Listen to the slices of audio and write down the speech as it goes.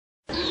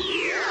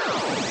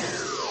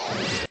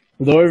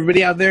Hello,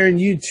 everybody out there in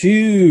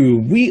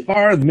YouTube. We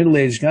are the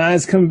middle-aged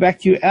guys coming back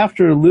to you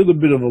after a little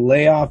bit of a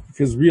layoff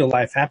because real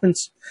life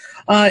happens.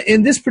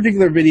 In this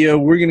particular video,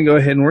 we're going to go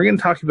ahead and we're going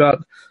to talk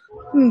about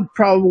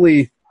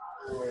probably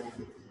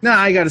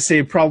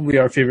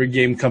our favorite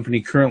game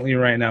company currently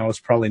right now is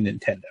probably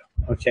Nintendo.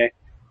 Okay,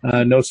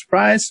 no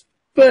surprise,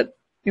 but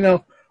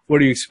what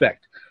do you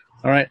expect?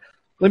 All right,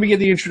 let me get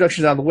the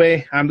introductions out of the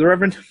way. I'm the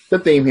Reverend. The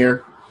Theme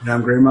here. And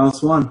I'm Grey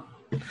Mouse 1.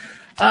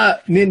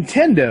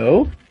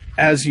 Nintendo,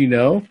 as you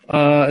know,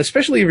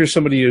 especially if you're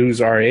somebody who's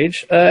our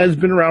age, has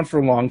been around for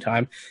a long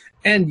time.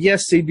 And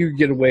yes, they do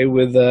get away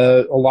with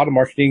a lot of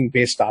marketing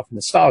based off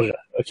nostalgia.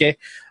 Okay,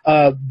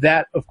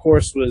 that of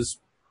course was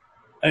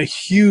a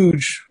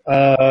huge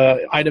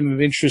item of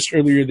interest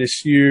earlier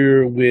this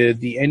year with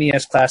the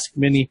NES Classic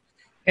Mini,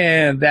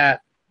 and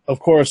that of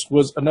course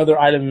was another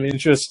item of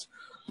interest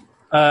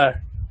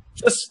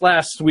just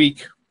last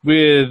week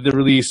with the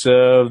release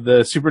of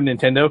the Super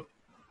Nintendo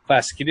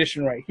Classic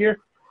Edition right here.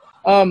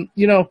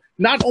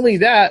 Not only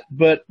that,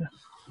 but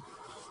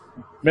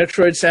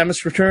Metroid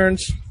Samus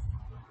Returns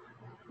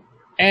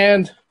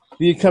and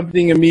the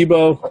accompanying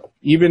amiibo,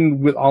 even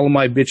with all of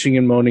my bitching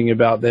and moaning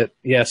about that.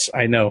 Yes,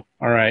 I know.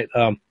 All right.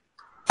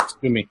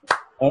 Excuse me.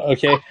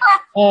 Okay.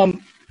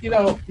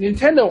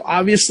 Nintendo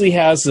obviously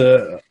has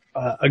a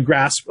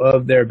grasp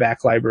of their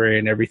back library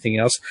and everything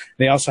else.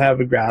 They also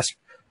have a grasp.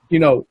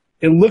 It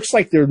looks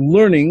like they're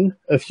learning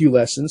a few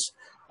lessons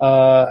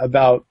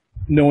about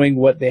knowing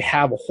what they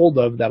have a hold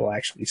of that'll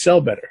actually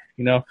sell better.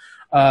 The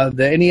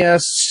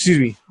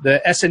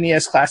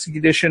SNES Classic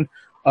Edition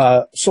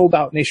sold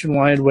out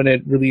nationwide when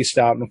it released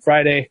out on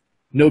Friday.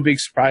 No big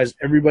surprise.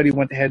 Everybody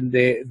went ahead and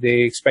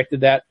they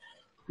expected that.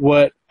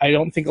 What I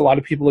don't think a lot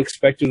of people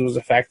expected was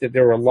the fact that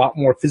there were a lot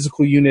more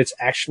physical units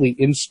actually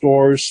in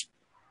stores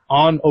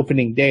on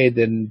opening day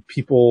than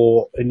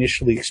people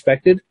initially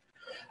expected.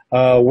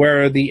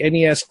 Where the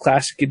NES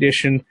Classic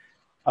Edition,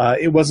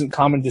 it wasn't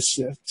common to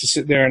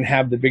sit there and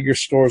have the bigger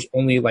stores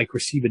only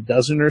receive a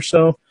dozen or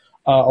so.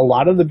 A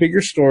lot of the bigger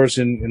stores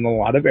in a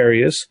lot of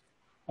areas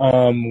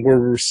were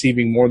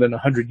receiving more than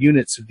 100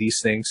 units of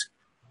these things.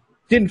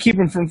 Didn't keep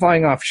them from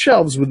flying off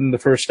shelves within the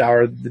first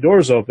hour the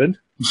doors opened,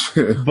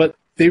 but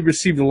they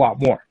received a lot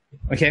more.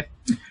 Okay,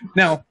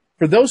 now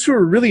for those who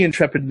are really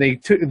intrepid,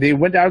 they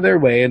went out of their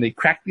way and they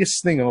cracked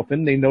this thing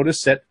open. They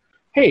noticed that,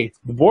 hey,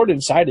 the board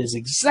inside is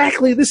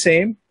exactly the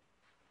same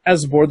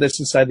as the board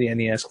that's inside the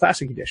NES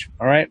Classic Edition,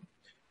 all right?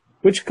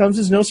 Which comes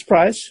as no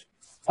surprise,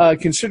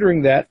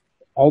 considering that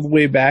all the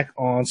way back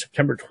on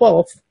September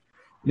 12th,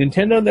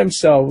 Nintendo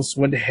themselves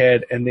went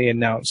ahead and they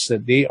announced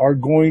that they are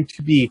going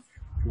to be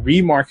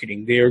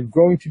remarketing. They are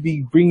going to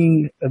be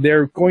bringing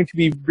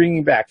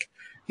back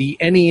the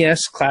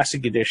NES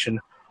Classic Edition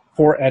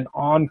for an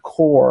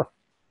encore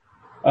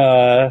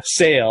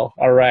sale,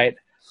 all right?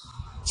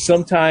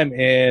 Sometime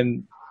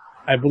in,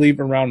 I believe,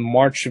 around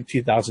March of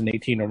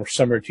 2018 or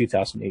summer of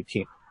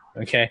 2018.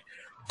 Okay.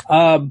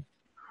 Now,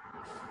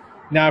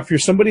 if you're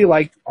somebody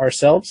like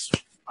ourselves,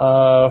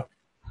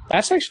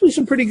 that's actually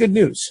some pretty good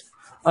news.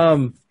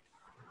 I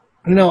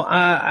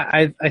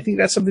think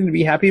that's something to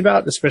be happy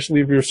about,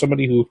 especially if you're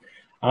somebody who,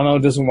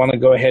 doesn't want to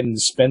go ahead and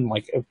spend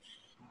 $400,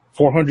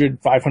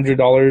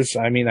 $500.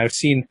 I mean, I've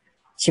seen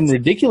some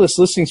ridiculous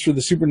listings for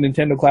the Super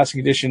Nintendo Classic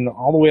Edition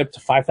all the way up to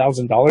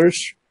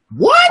 $5,000.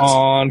 What?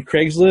 On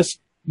Craigslist.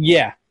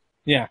 Yeah.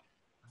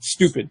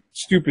 Stupid,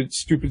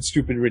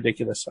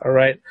 ridiculous. All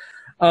right.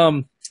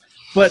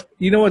 But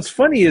what's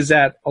funny is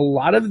that a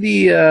lot of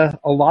the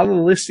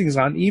listings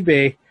on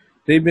eBay,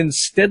 they've been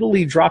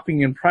steadily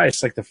dropping in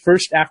price. Like the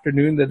first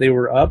afternoon that they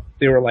were up,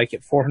 they were at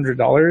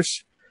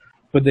 $400,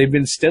 but they've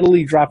been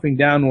steadily dropping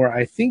down where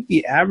I think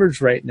the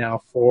average right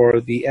now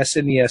for the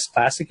SNES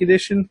Classic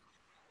Edition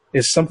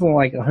is something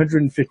like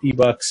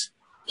 $150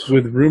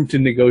 with room to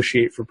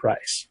negotiate for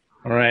price.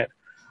 All right.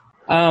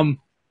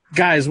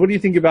 Guys, what do you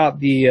think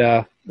about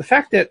the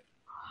fact that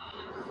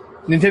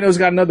Nintendo's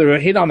got another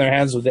hit on their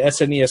hands with the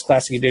SNES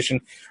Classic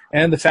Edition,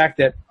 and the fact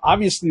that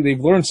obviously they've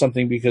learned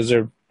something because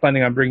they're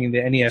planning on bringing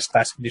the NES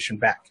Classic Edition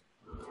back?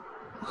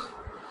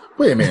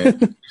 Wait a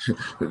minute.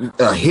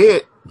 A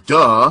hit?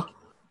 Duh.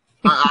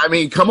 I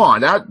mean, come on.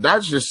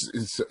 That's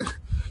just...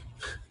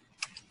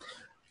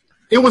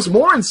 It was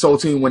more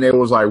insulting when it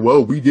was like,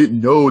 well, we didn't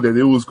know that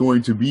it was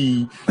going to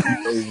be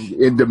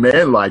in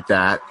demand like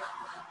that.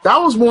 That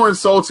was more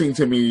insulting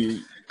to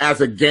me as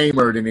a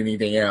gamer than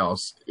anything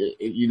else,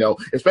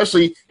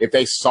 especially if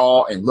they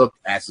saw and looked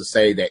as to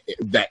say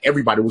that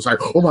everybody was like,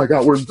 oh my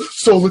God, we're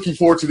so looking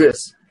forward to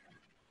this.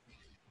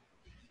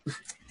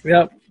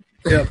 Yep.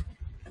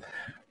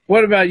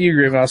 What about you,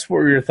 Grey Mouse? What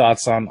were your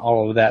thoughts on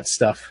all of that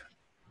stuff?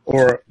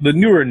 Or the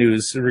newer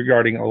news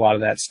regarding a lot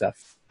of that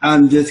stuff?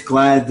 I'm just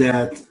glad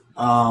that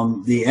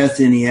the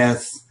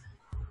SNES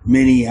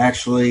Mini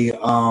actually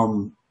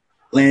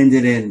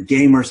landed in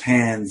gamers'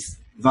 hands,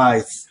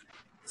 vice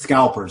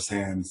scalpers'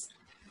 hands.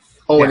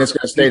 Oh, and it's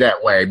going to stay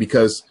that way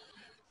because...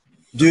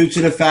 Due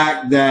to the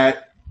fact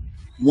that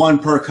one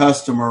per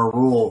customer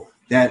rule,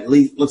 that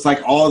looks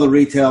like all the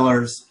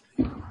retailers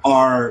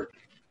are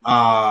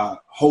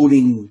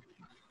holding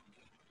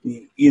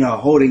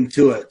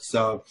to it.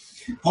 So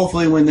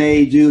hopefully when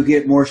they do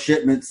get more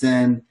shipments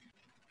in,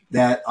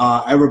 that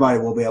everybody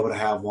will be able to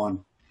have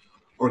one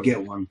or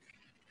get one.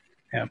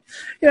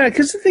 Yeah,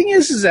 because the thing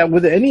is that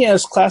with the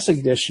NES Classic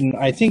Edition,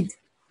 I think,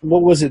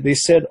 what was it? They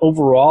said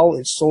overall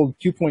it sold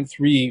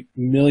 2.3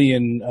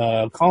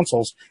 million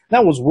consoles.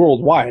 That was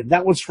worldwide.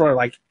 That was for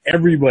like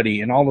everybody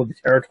in all of the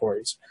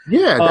territories.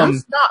 Yeah,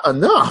 that's not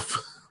enough.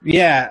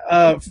 Yeah,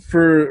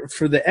 for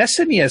the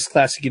SNES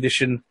Classic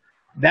Edition,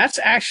 that's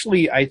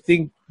actually, I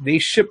think they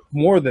shipped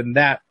more than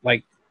that,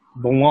 like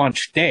the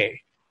launch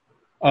day.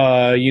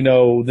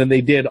 Than they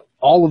did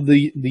all of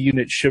the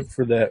units shipped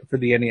for the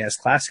NES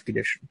Classic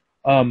Edition.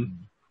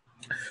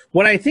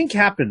 What I think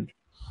happened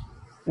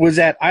was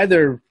that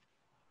either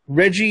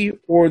Reggie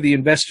or the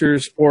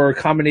investors, or a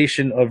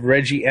combination of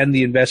Reggie and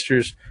the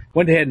investors,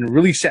 went ahead and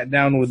really sat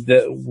down with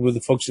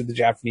the folks at the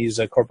Japanese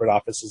corporate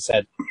office and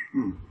said,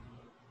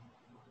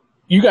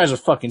 "You guys are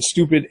fucking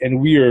stupid, and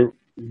we are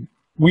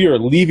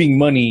leaving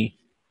money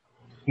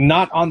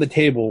not on the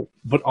table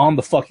but on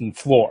the fucking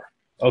floor.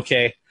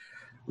 Okay,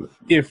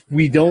 if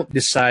we don't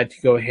decide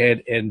to go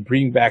ahead and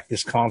bring back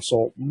this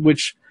console,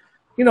 which,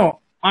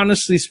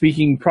 honestly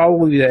speaking,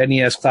 probably the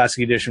NES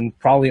Classic Edition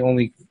probably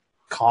only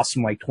costs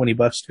them like $20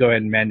 to go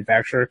ahead and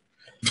manufacture.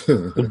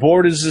 The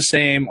board is the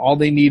same. All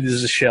they need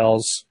is the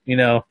shells.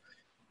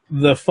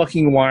 The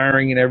fucking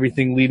wiring and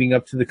everything leading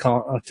up to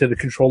the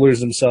controllers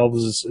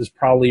themselves is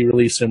probably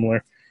really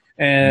similar."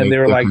 And they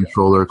were like,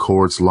 controller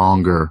cords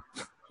longer.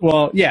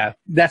 Well, yeah,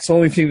 that's the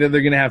only thing that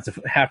they're going to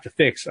have to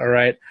fix. All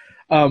right.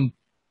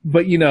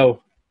 But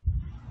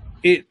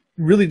it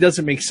really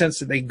doesn't make sense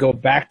that they go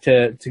back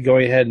to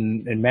going ahead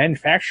and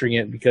manufacturing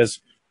it,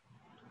 because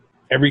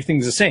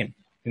everything's the same.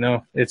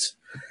 It's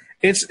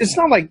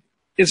not like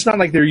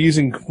they're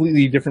using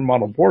completely different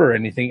model board or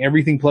anything.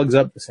 Everything plugs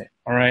up the same.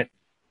 All right.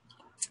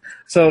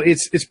 So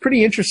it's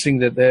pretty interesting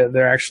that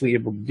they're actually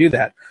able to do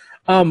that.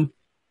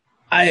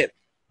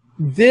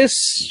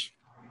 This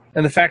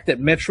and the fact that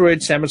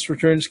Metroid Samus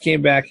Returns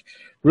came back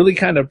really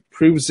kind of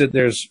proves that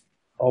there's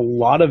a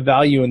lot of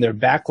value in their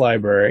back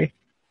library,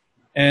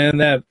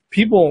 and that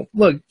people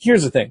look.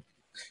 Here's the thing: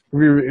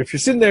 if you're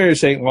sitting there and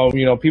saying, "Well,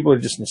 people are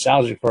just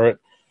nostalgic for it,"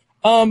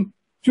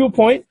 to a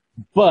point.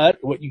 But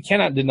what you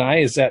cannot deny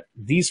is that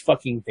these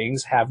fucking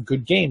things have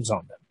good games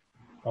on them.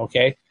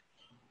 Okay,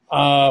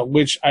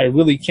 which I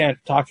really can't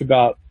talk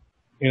about,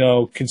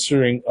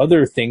 considering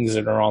other things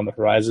that are on the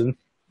horizon,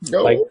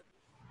 like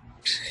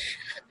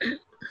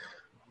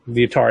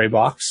the Atari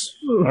box.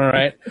 All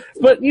right,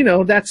 but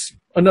that's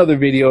another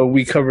video.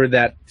 We covered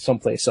that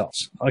someplace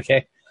else.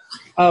 Okay.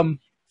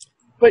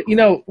 But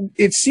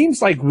it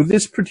seems like with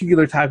this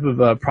particular type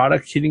of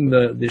product hitting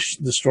the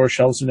store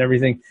shelves and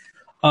everything,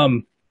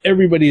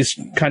 everybody's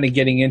kind of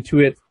getting into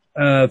it.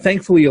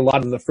 Thankfully, a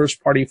lot of the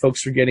first party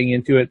folks are getting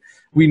into it.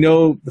 We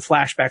know the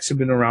flashbacks have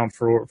been around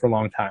for a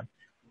long time.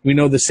 We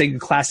know the Sega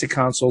Classic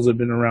consoles have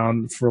been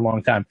around for a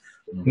long time.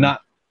 Mm-hmm.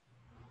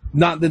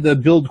 Not that the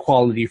build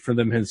quality for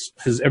them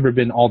has ever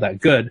been all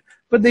that good,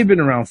 but they've been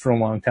around for a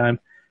long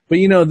time. But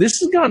this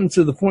has gotten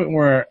to the point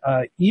where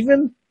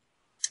even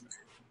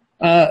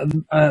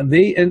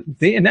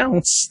they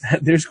announced that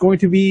there's going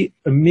to be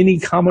a mini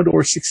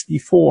Commodore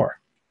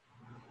 64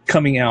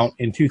 coming out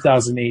in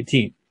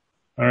 2018.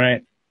 All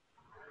right.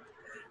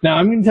 Now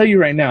I'm going to tell you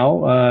right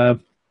now,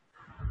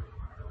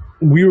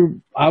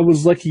 I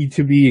was lucky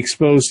to be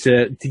exposed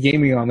to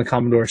gaming on the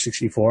Commodore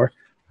 64.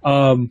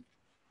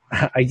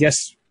 I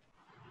guess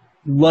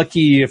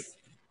lucky if,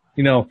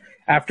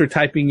 after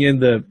typing in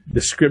the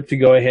script to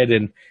go ahead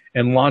and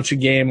launch a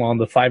game on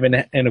the 5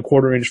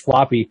 1/4 inch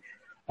floppy,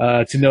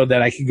 to know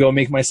that I could go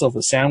make myself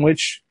a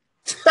sandwich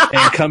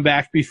and come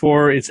back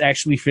before it's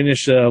actually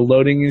finished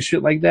loading and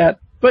shit like that.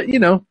 But,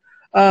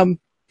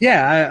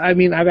 I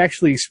mean, I've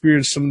actually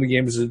experienced some of the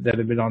games that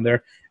have been on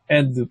there,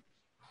 and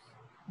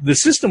the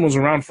system was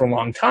around for a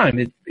long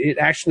time. It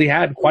actually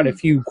had quite a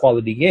few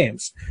quality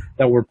games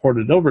that were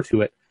ported over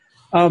to it.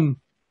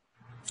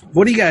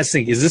 What do you guys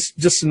think? Is this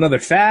just another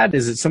fad?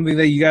 Is it something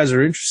that you guys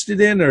are interested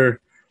in, or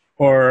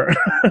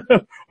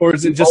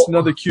is it just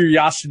another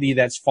curiosity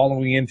that's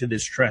following into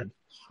this trend?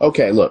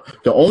 Okay,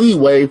 look, the only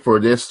way for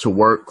this to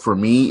work for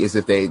me is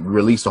if they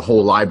release a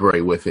whole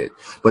library with it.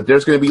 But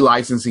there's going to be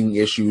licensing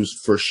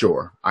issues for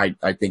sure. I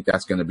think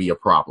that's going to be a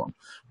problem.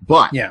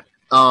 But yeah,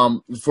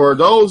 for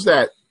those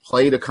that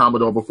played a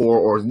Commodore before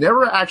or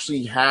never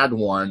actually had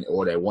one,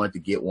 or they wanted to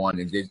get one,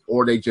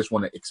 or they just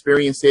want to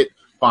experience it,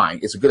 fine.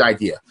 It's a good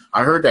idea.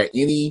 I heard that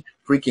any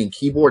freaking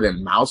keyboard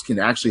and mouse can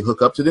actually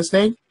hook up to this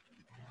thing.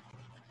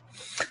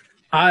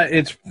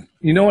 It's,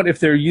 you know what, if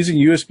they're using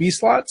USB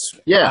slots,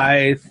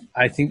 yeah,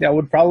 I think that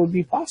would probably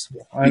be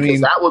possible. I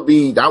mean, that would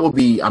be.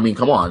 I mean,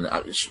 come on.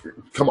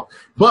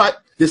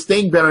 But this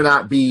thing better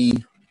not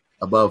be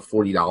above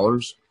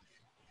 $40.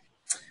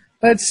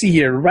 Let's see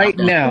here. Right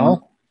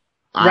now.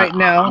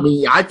 I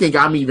mean, I think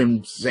I'm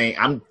even saying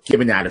I'm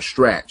giving that a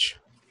stretch.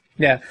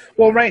 Yeah.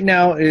 Well, right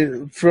now,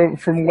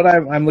 from what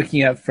I'm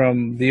looking at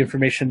from the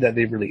information that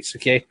they've released,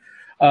 okay,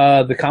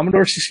 The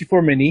Commodore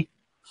 64 Mini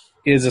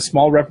is a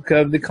small replica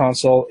of the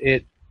console.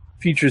 It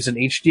features an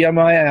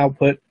HDMI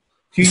output,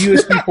 2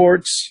 USB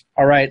ports.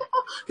 All right,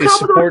 it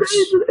supports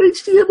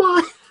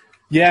HDMI.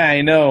 Yeah,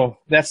 I know.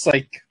 That's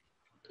like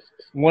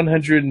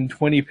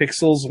 120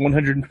 pixels,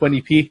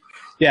 120p.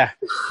 Yeah.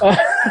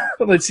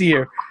 Let's see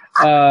here.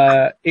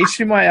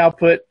 HDMI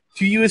output,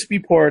 2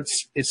 USB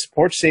ports. It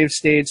supports save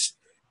states.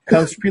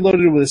 Comes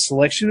preloaded with a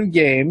selection of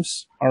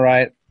games. All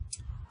right.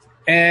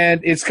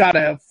 And it's got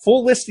a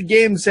full list of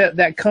games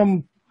that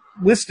come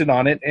listed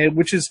on it,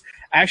 which is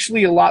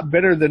actually a lot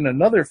better than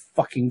another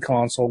fucking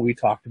console we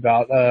talked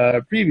about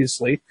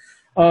previously.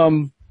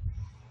 And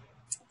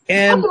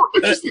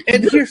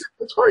here's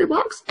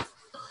 $20.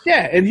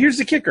 Yeah, and here's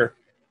the kicker.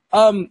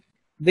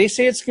 They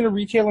say it's going to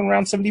retail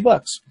around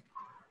 $70.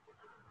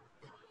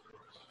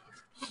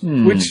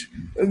 Which,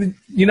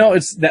 you know,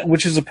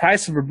 which is the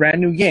price of a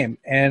brand new game.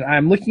 And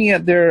I'm looking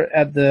at their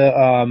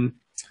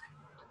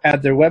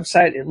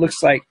website. It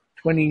looks like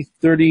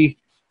 2030.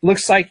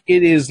 Looks like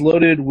it is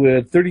loaded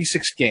with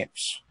 36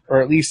 games,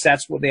 or at least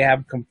that's what they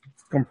have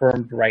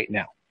confirmed right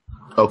now.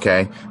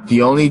 Okay.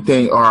 The only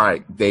thing, all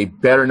right, they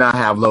better not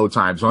have load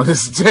times on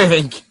this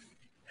tank.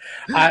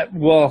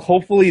 Well,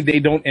 hopefully they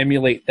don't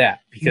emulate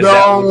that, because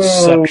that would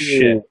suck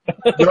shit.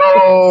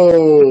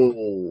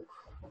 No.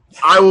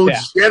 I will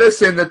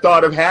jettison the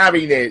thought of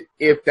having it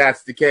if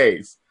that's the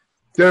case.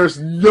 There's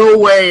no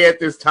way at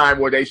this time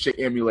where they should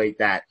emulate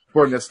that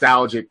for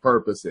nostalgic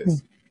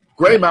purposes.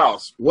 Gray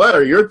Mouse, what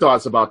are your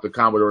thoughts about the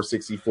Commodore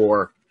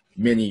 64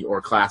 Mini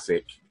or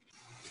Classic?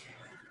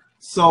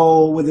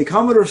 So with the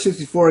Commodore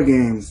 64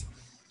 games,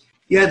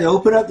 you had to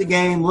open up the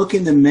game, look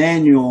in the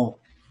manual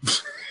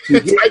to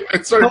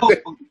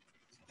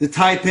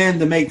type in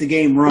to make the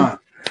game run.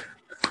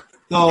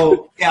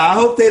 So yeah, I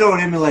hope they don't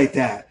emulate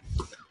that.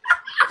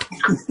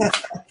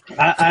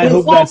 I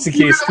hope that's the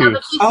case too.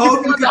 I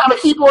hope you can have a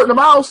keyboard and a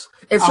mouse,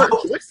 and certain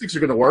joysticks are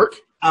going to work.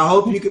 I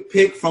hope you could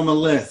pick from a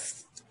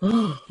list.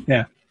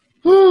 Yeah.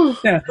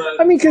 Yeah.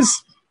 I mean,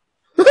 because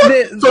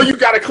so you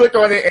got to click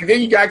on it, and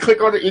then you got to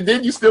click on it, and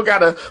then you still got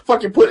to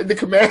fucking put in the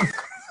command.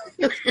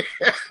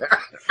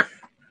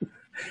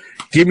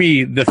 Give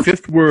me the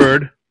 5th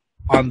word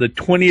on the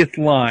 20th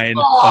line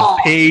of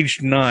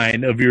page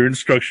 9 of your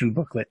instruction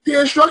booklet. The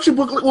instruction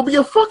booklet will be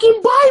a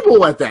fucking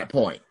Bible at that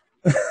point.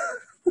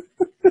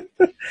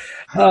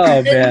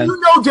 Oh, man.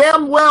 You know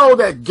damn well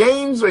that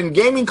games and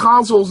gaming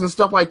consoles and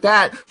stuff like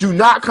that do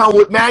not come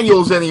with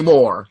manuals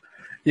anymore.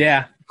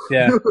 Yeah,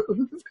 yeah.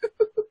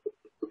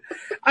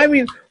 I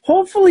mean,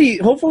 hopefully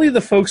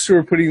the folks who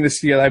are putting this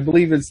together, I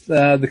believe it's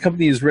the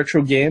company is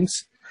Retro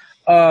Games.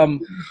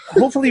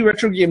 Hopefully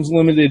Retro Games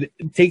Limited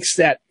takes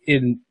that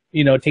in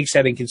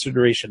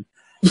consideration.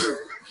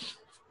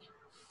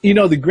 You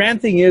know, the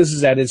grand thing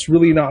is that it's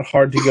really not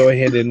hard to go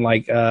ahead and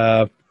make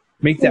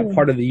that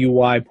part of the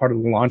UI, part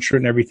of the launcher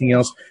and everything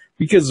else,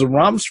 because the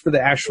ROMs for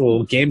the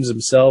actual games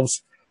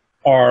themselves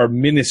are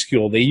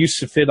minuscule. They used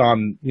to fit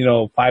on,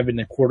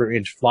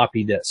 5.25-inch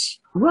floppy disks.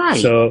 Right.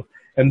 So,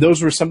 and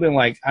those were something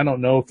like, I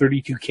don't know,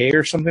 32K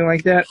or something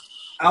like that.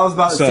 I was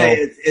about to say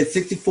it's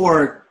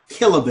 64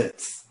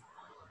 kilobits.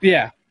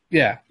 Yeah,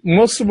 yeah.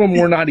 Most of them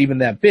were not even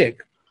that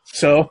big.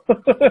 So,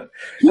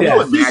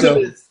 yeah.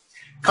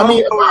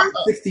 Commodore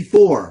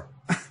 64.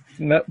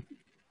 Nope.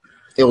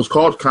 It was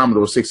called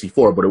Commodore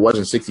 64, but it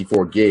wasn't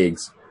 64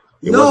 gigs.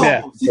 It No,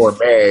 wasn't 64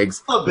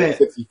 megs. Kilobit. It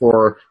was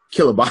 64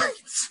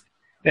 kilobytes.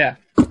 Yeah.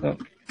 Oh.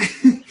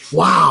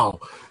 Wow.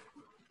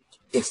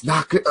 It's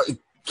not good.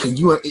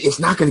 It's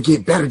not going to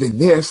get better than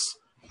this.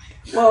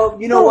 Well,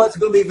 you know what's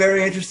going to be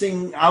very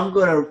interesting?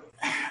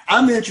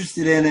 I'm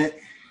interested in it.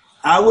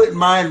 I wouldn't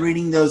mind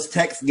reading those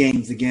text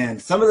games again.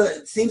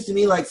 It seems to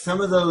me like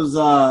some of those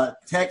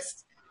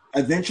text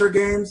adventure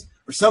games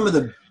are some of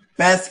the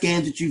best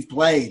games that you've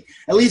played,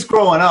 at least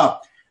growing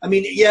up. I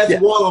mean, it's a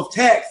wall of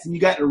text and you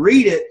got to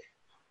read it,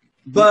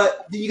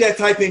 but you got to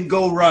type in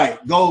go right,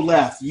 go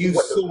left, use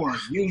sword,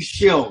 use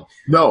shield.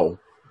 No,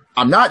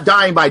 I'm not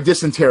dying by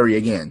dysentery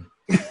again.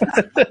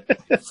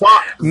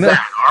 Fuck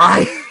that, all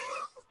right?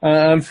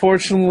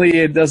 Unfortunately,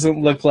 it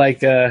doesn't look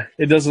like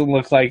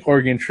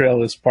Oregon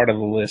Trail is part of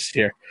the list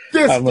here.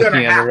 I'm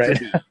looking at it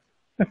right now.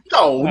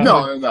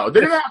 No.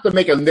 They're gonna have to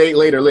make a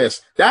later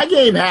list. That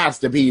game has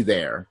to be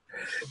there.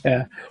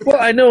 Yeah. Well,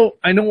 I know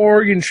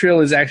Oregon Trail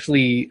is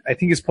actually, I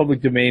think it's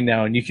public domain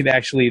now, and you can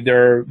actually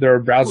there are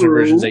browser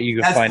versions that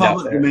you can find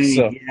out there. Domain,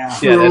 so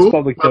yeah, that's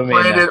public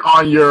domain. Playing it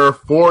on your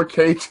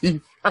 4K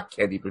TV. I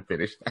can't even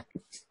finish that.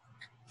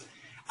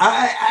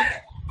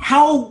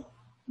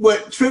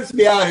 What trips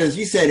me out is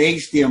you said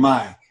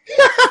HDMI.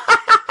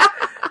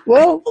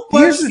 Well,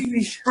 here's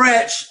the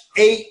stretch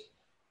 8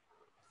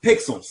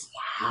 pixels.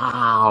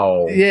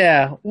 Wow.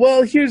 Yeah.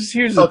 Well, here's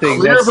the thing.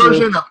 A clear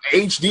version of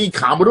HD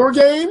Commodore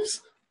games?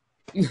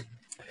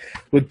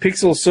 With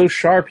pixels so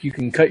sharp you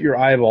can cut your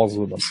eyeballs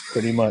with them,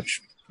 pretty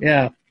much.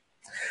 Yeah.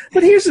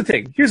 But here's the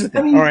thing.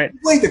 I mean, all right.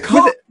 Wait, the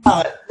color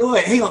palette.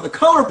 Wait, hang on. The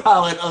color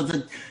palette of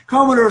the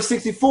Commodore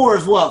 64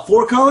 is what?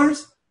 4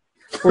 colors?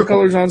 4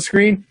 colors on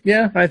screen?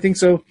 Yeah, I think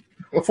so.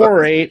 4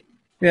 or 8.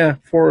 Yeah,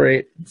 4 or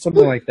 8,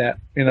 something like that.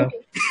 You know.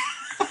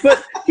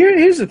 But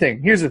here's the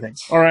thing.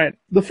 All right.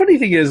 The funny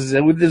thing is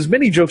that with as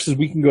many jokes as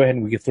we can go ahead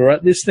and we can throw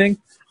at this thing,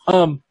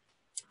 I'm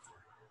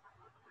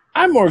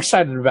more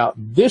excited about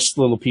this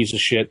little piece of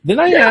shit than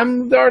I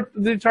am the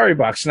Atari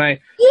box, and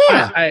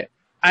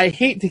I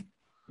hate to,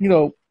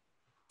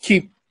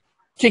 keep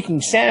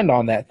kicking sand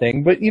on that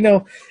thing, but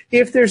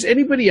if there's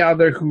anybody out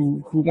there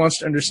who wants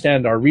to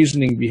understand our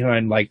reasoning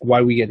behind like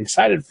why we get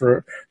excited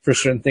for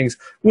certain things,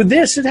 with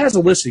this it has a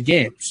list of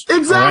games.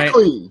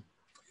 Exactly.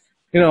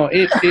 Right?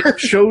 It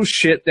shows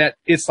shit that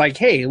it's like,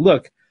 hey,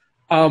 look,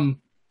 and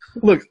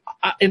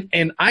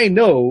I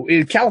know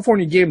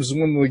California Games is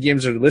one of the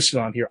games that are listed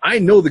on here. I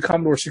know the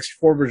Commodore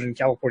 64 version of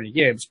California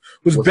Games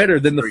was better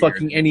than the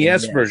fucking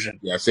NES version.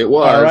 Yes, it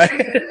was. All right?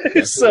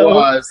 Yes, it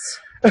was.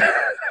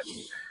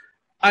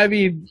 I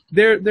mean,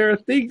 there are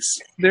things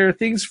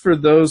for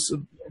those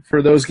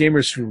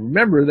gamers who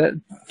remember that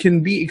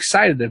can be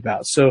excited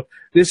about. So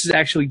this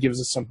actually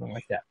gives us something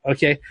like that.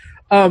 Okay,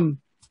 but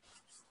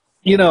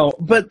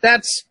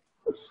that's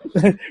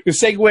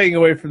segueing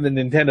away from the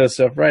Nintendo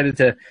stuff right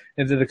into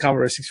the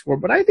Commodore 64.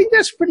 But I think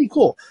that's pretty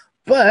cool.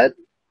 But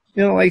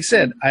like I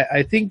said,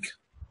 I think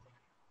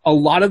a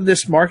lot of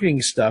this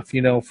marketing stuff,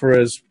 for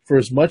as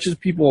much as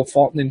people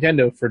fault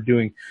Nintendo for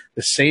doing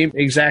the same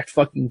exact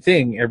fucking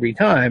thing every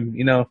time,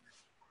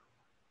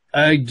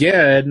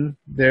 again,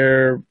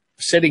 they're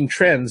setting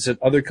trends that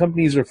other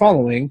companies are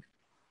following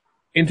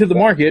into the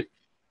market.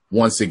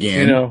 Once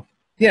again.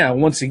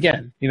 Once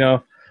again,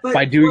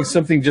 by doing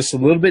something just a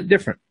little bit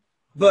different.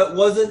 But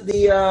wasn't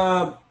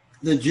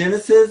the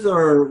Genesis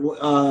or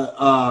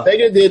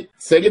Sega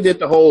did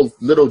the whole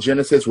little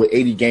Genesis with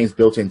 80 games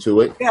built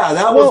into it. Yeah,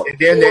 that was. And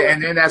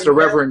then as the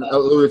Reverend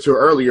alluded to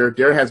earlier,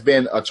 there has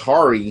been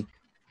Atari,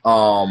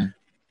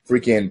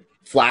 freaking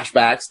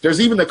flashbacks.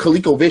 There's even the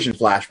ColecoVision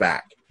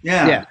flashback.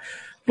 Yeah.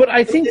 But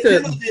I think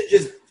that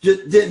just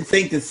didn't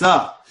think this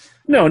up.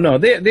 No,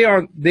 they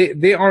aren't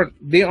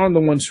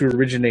the ones who are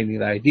originating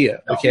the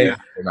idea. Okay,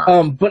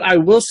 but I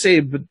will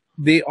say, but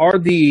they are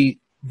the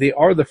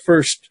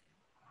first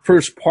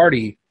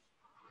party,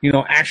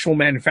 actual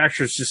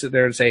manufacturers to sit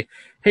there and say,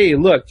 hey,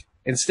 look,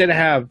 instead of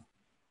have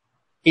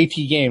AT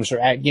Games or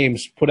At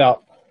Games put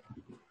out,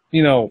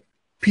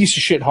 piece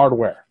of shit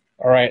hardware,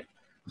 all right,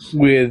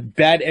 with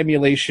bad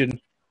emulation,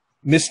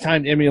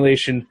 mistimed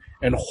emulation,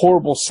 and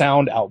horrible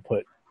sound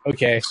output,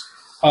 okay,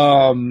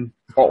 to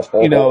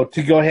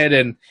go ahead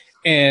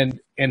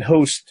and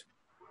host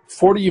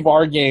 40 of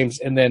our games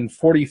and then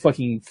 40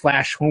 fucking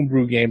Flash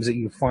homebrew games that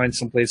you can find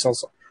someplace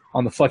else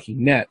on the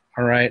fucking net,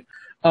 all right?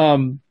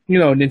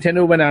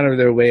 Nintendo went out of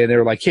their way and they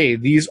were like, hey,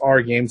 these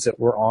are games that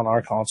were on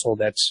our console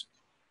that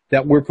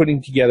we're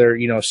putting together,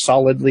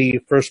 solidly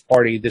first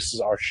party. This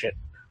is our shit.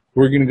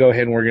 We're going to go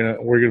ahead and we're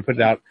going to put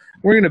it out.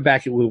 We're going to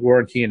back it with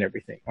warranty and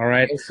everything, all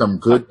right? And some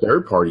good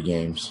third-party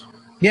games.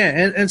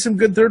 Yeah, and some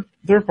good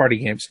third-party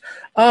games.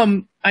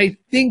 I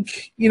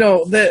think,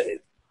 that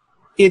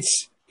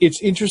it's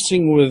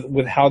interesting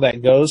with how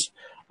that goes.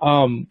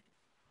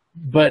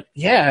 But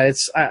yeah,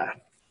 it's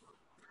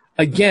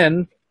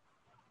again,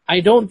 I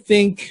don't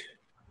think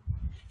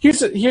here's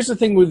the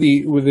thing with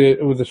the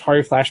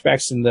Atari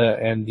flashbacks and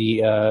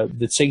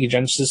the Sega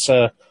Genesis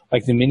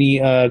like the mini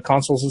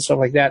consoles and stuff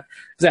like that,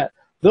 is that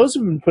those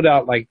have been put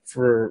out like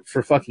for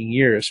fucking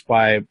years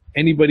by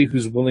anybody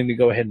who's willing to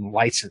go ahead and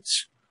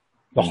license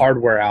the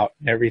hardware out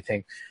and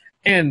everything,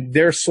 and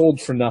they're sold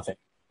for nothing.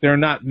 They're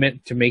not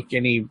meant to make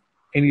any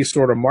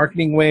sort of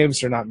marketing waves.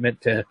 They're not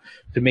meant to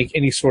make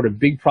any sort of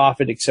big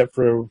profit except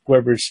for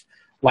whoever's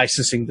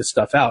licensing the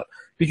stuff out,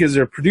 because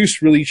they're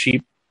produced really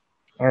cheap,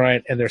 all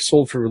right, and they're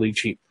sold for really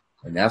cheap.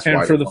 And that's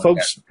why for the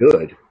folks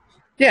good.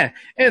 Yeah,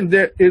 and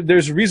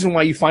there's a reason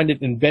why you find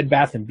it in Bed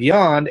Bath &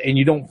 Beyond and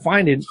you don't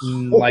find it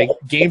in like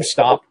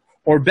GameStop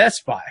or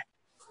Best Buy,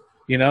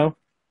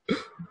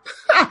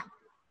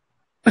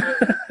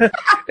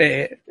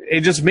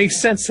 it just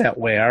makes sense that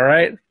way, all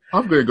right?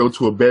 I'm going to go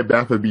to a Bed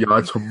Bath &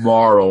 Beyond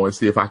tomorrow and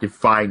see if I can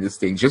find this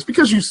thing, just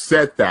because you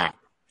said that.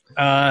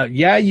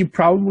 Yeah, you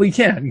probably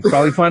can. You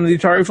probably find the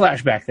Atari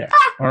flashback there,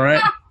 all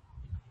right?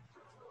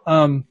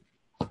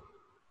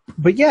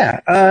 But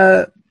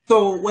yeah.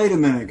 So, wait a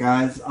minute,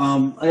 guys. I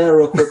got a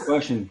real quick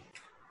question.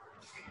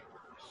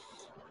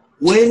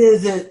 When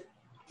is it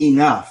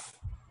enough?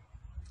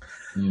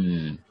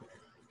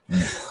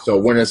 So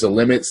when is the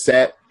limit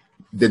set?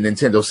 The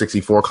Nintendo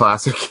 64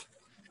 Classic?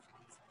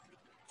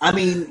 I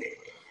mean,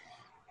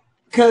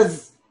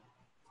 because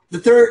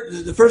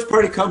the first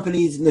party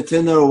companies,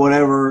 Nintendo or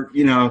whatever,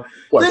 they're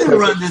gonna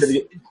run this.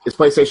 Is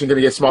PlayStation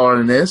gonna get smaller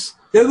than this?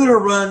 They're gonna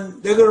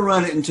run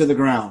it into the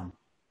ground.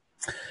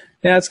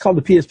 Yeah, it's called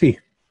the PSP.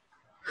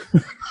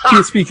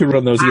 PSP can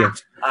run those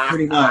games.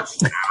 Pretty much.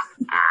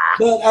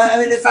 But I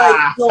mean, it's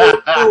like,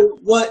 so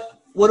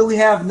what do we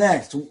have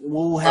next?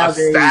 We'll have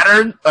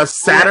a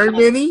Saturn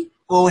Mini.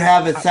 We'll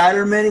have a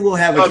Saturn Mini. We'll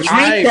have a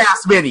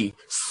Dreamcast Mini.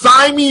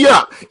 Sign me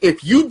up.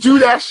 If you do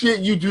that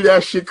shit, you do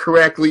that shit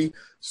correctly.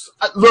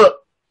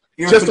 Look,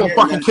 just don't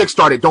fucking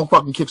kickstart it. Don't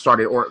fucking kickstart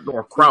it or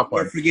crowdfund.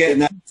 You're forgetting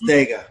that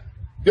Sega.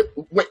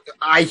 Wait,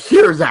 I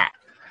hear that.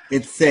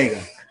 It's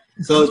Sega.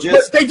 So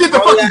just they did the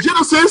fucking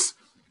Genesis.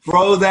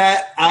 Throw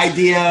that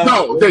idea.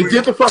 No, they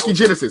did the fucking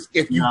Genesis.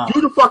 If you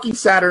do the fucking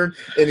Saturn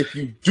and if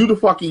you do the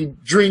fucking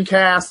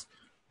Dreamcast,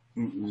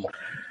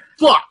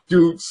 fuck,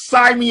 dude,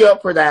 sign me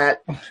up for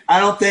that. I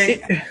don't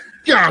think.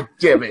 God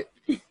damn it.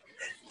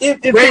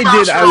 If they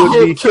did, I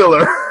would be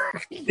killer.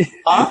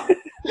 Huh?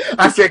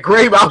 I said,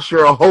 Gray Mouse,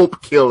 you're a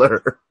hope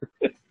killer.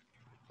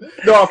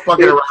 No, I'm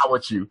fucking around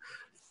with you.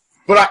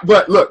 But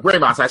look, Gray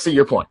Mouse, I see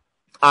your point.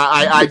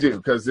 I do,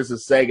 because this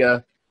is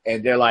Sega,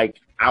 and they're like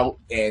out,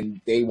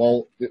 and they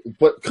won't.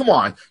 But come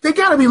on, they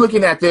gotta be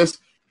looking at this.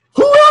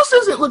 Who else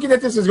isn't looking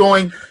at this as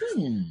going,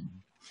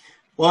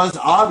 Well, it's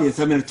obvious.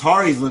 I mean,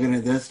 Atari's looking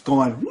at this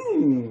going,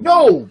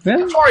 No,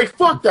 Atari,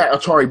 fuck that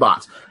Atari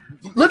bots.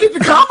 Look at the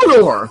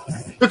Commodore.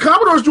 The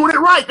Commodore's doing it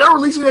right. They're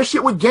releasing their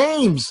shit with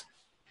games.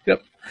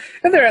 Yep.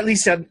 And they're at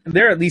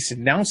least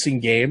announcing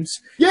games.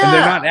 Yeah. And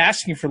they're not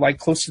asking for like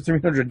close to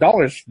 $300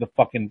 for the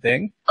fucking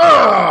thing.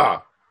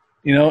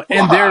 You know,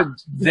 and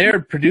they're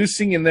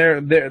producing and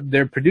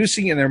they're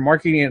producing and they're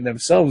marketing it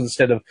themselves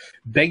instead of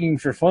begging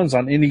for funds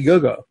on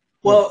Indiegogo.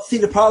 Well, see,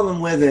 the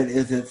problem with it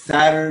is that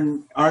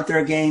Saturn, aren't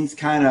their games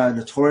kind of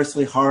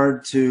notoriously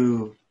hard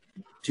to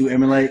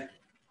emulate?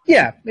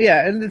 Yeah,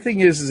 and the thing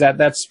is that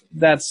that's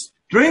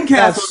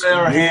Dreamcast, on the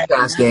other hand,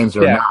 Dreamcast games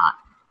are not.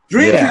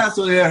 Dreamcast,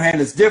 on the other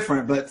hand, is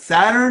different, but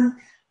Saturn.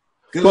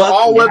 Good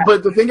luck.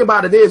 But the thing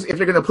about it is, if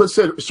they're going to put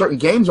certain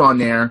games on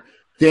there,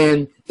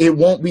 then it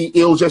won't be.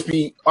 It'll just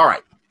be all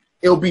right.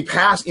 It'll be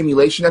past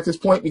emulation at this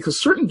point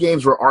because certain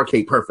games were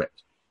arcade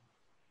perfect.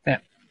 Yeah,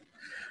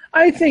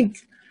 I think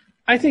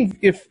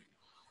if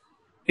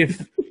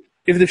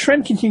the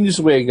trend continues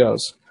the way it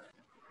goes,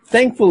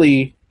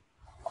 thankfully,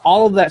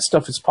 all of that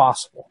stuff is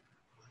possible.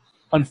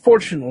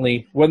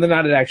 Unfortunately, whether or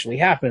not it actually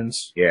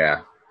happens,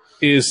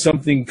 is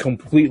something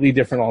completely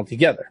different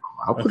altogether.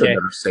 I'll put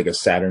another Sega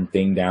Saturn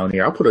thing down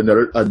here. I'll put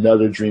another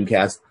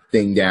Dreamcast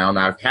thing down.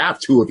 I have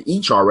two of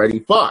each already.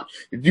 Fuck,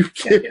 if you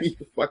give me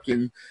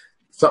fucking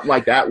something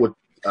like that with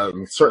a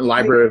certain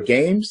library of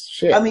games,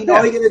 shit. I mean,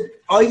 all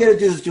you gotta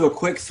do is do a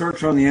quick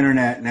search on the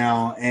internet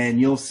now, and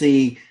you'll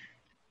see.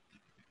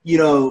 You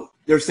know,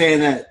 they're saying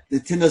that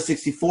Nintendo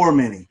 64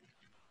 Mini.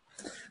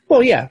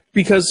 Well, yeah,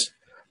 because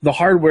the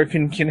hardware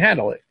can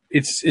handle it.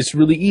 It's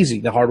really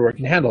easy. The hardware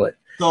can handle it.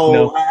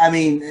 So I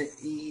mean,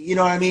 you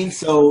know what I mean.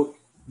 So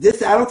I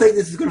don't think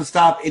this is going to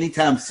stop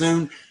anytime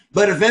soon.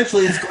 But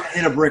eventually, it's going to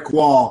hit a brick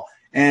wall,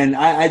 and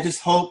I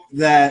just hope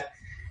that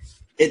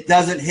it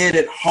doesn't hit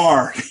it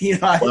hard. You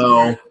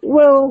know.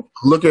 Well,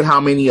 look at how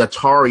many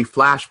Atari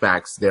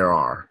flashbacks there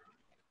are.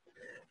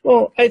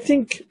 Well, I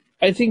think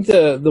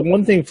the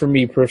one thing for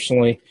me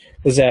personally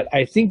is that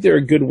I think they're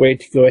a good way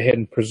to go ahead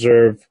and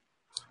preserve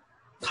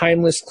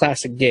timeless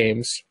classic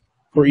games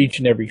for each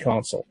and every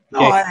console.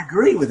 Okay? No, I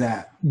agree with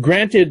that.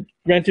 Granted,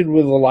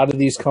 with a lot of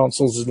these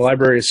consoles, the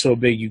library is so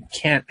big you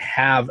can't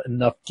have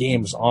enough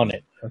games on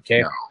it.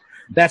 Okay,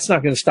 that's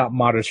not going to stop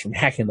modders from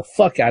hacking the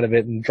fuck out of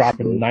it and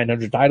dropping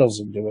 900 titles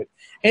into it,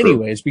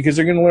 anyways, because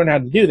they're going to learn how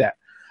to do that.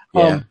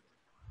 Yeah.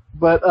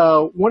 But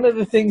one of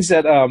the things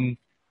that's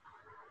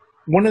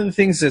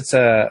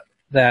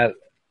that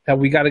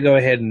we got to go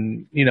ahead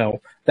and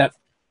that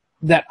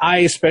I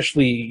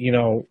especially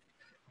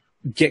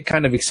get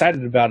kind of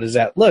excited about is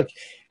that, look,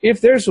 if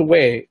there's a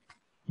way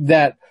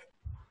that,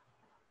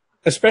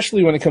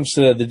 especially when it comes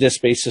to the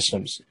disc-based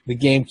systems, the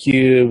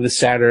GameCube, the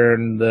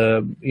Saturn,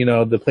 the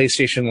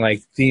PlayStation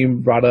like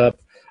theme brought up,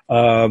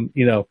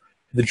 the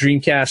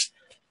Dreamcast.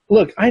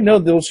 Look, I know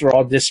those are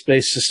all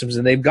disc-based systems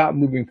and they've got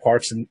moving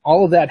parts and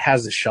all of that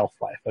has a shelf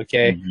life,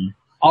 okay? Mm-hmm.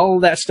 All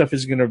of that stuff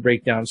is going to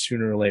break down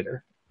sooner or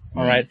later,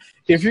 all right?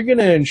 If you're going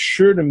to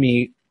ensure to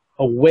me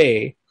a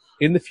way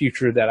in the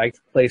future that I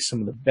can play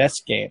some of the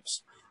best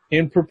games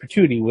in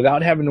perpetuity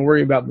without having to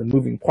worry about the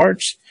moving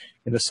parts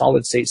in a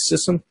solid-state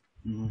system,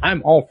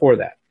 I'm all for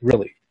that,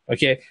 really.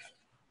 Okay,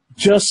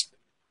 just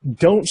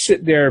don't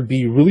sit there and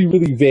be really,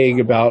 really vague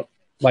about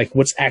like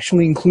what's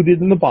actually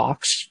included in the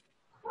box.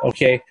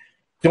 Okay,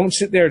 don't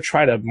sit there and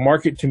try to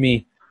market to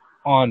me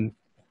on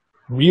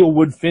real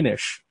wood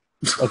finish.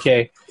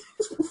 Okay,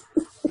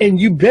 and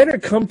you better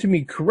come to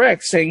me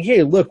correct, saying,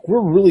 "Hey, look,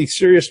 we're really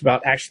serious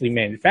about actually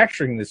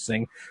manufacturing this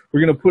thing. We're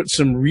going to put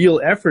some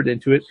real effort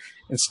into it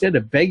instead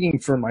of begging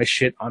for my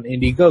shit on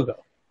Indiegogo."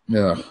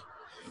 Yeah,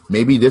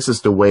 maybe this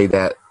is the way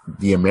that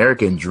the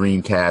American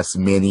Dreamcast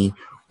Mini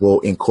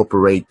will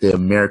incorporate the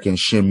American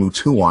Shenmue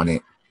 2 on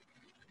it.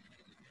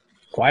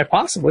 Quite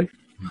possibly.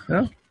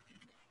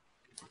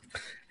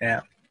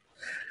 Yeah.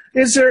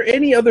 Is there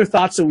any other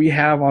thoughts that we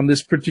have on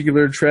this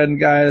particular trend,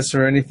 guys,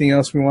 or anything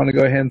else we want to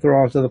go ahead and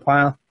throw onto the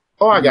pile?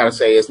 All I gotta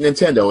say is,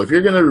 Nintendo, if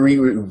you're gonna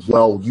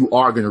you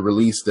are gonna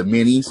release the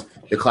minis,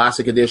 the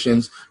classic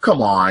editions.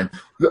 Come on,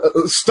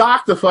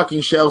 stock the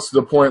fucking shelves to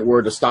the point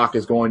where the stock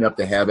is going up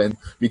to heaven.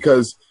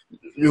 Because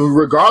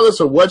regardless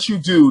of what you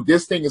do,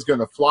 this thing is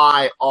gonna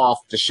fly off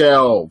the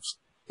shelves.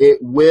 It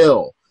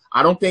will.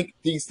 I don't think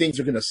these things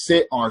are gonna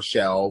sit on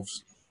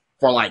shelves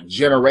for like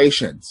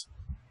generations.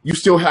 You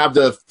still have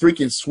the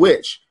freaking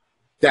Switch.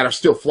 that are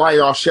still flying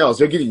off shelves.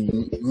 They're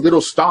getting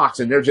little stocks,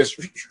 and they're just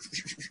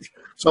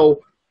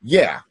so.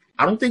 Yeah,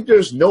 I don't think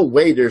there's no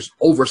way there's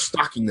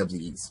overstocking of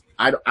these.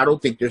 I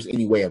don't think there's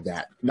any way of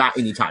that. Not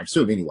anytime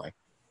soon, anyway.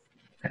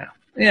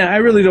 Yeah, I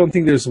really don't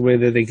think there's a way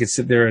that they could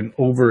sit there and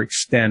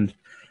overextend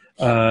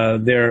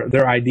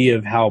their idea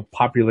of how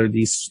popular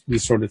these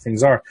sort of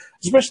things are,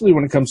 especially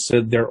when it comes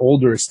to their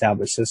older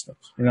established systems.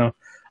 You know,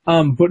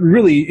 but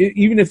really,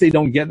 even if they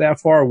don't get that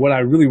far, what I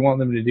really want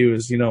them to do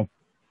is, you know,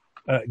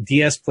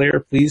 DS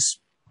player, please,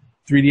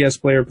 3DS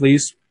player,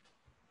 please.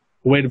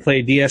 A way to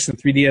play DS and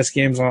 3DS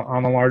games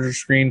on a larger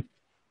screen,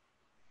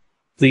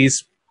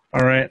 please.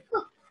 All right.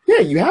 Yeah,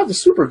 you have the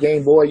Super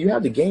Game Boy. You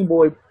have the Game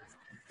Boy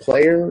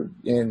player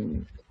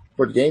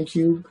for the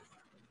GameCube.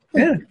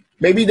 Yeah.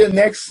 Maybe the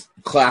next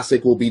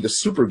classic will be the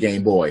Super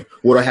Game Boy.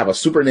 We'll have a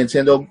Super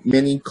Nintendo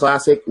Mini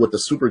Classic with the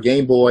Super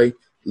Game Boy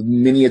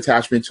Mini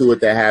attachment to it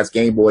that has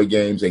Game Boy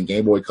games and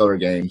Game Boy Color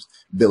games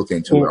built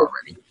into it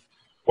already.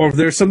 Or if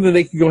there's something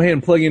they can go ahead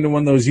and plug into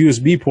one of those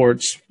USB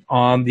ports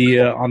on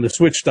the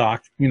Switch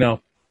dock, you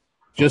know,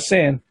 just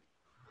saying.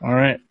 All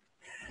right.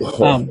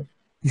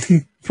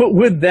 But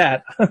with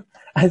that,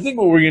 I think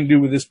what we're going to do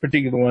with this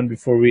particular one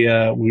before we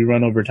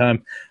run over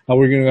time,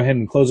 we're going to go ahead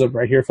and close up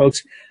right here,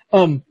 folks.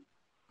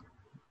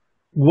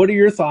 What are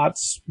your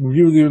thoughts?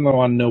 We really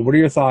want to know, what are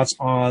your thoughts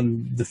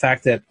on the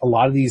fact that a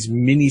lot of these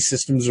mini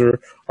systems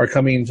are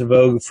coming into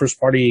vogue?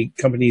 First-party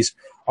companies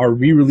are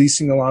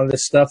re-releasing a lot of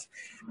this stuff.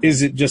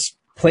 Is it just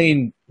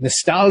plain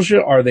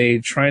nostalgia? Are they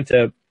trying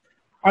to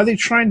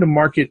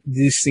market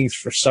these things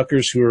for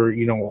suckers who are,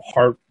 you know,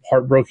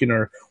 heartbroken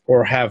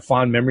or have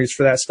fond memories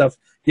for that stuff?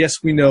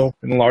 Yes, we know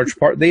in large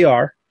part they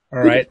are. All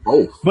right.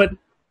 But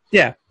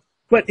yeah.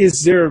 But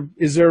is there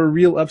a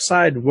real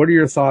upside? What are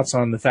your thoughts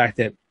on the fact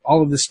that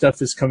all of this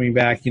stuff is coming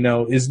back? You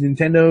know, is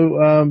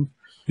Nintendo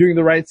doing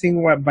the right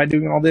thing by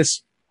doing all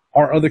this?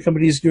 Are other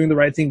companies doing the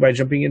right thing by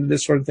jumping into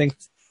this sort of thing?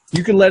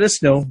 You can let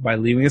us know by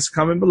leaving us a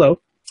comment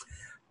below.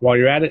 While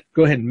you're at it,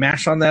 go ahead and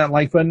mash on that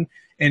like button.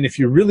 And if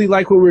you really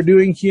like what we're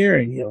doing here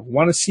and you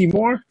want to see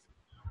more,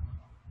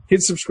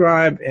 hit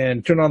subscribe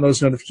and turn on those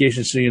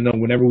notifications so you know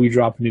whenever we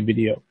drop a new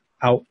video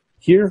out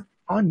here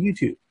on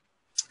YouTube.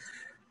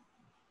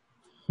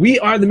 We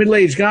are the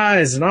middle-aged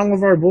guys, and all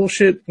of our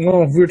bullshit.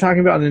 Well, we were talking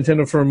about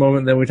Nintendo for a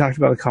moment, then we talked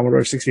about the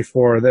Commodore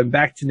 64, then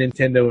back to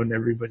Nintendo and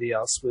everybody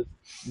else with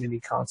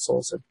mini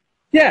consoles. And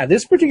yeah,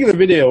 this particular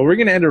video, we're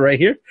going to end it right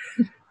here.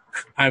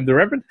 I'm the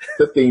Reverend.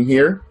 The theme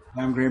here.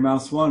 I'm Grey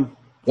Mouse 1.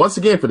 Once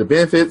again, for the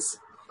benefits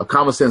of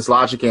common sense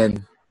logic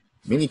and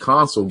mini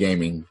console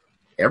gaming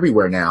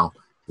everywhere now,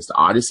 is the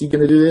Odyssey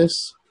going to do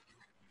this?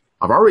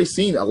 I've already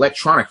seen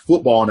electronic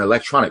football and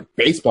electronic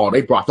baseball.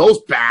 They brought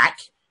those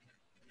back.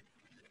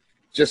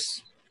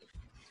 Just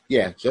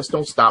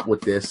don't stop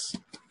with this.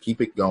 Keep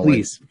it going.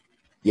 Please.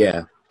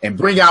 Yeah, and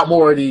bring out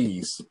more of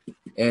these.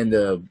 And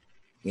the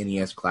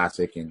NES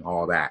Classic and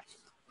all that.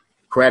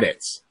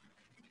 Credits.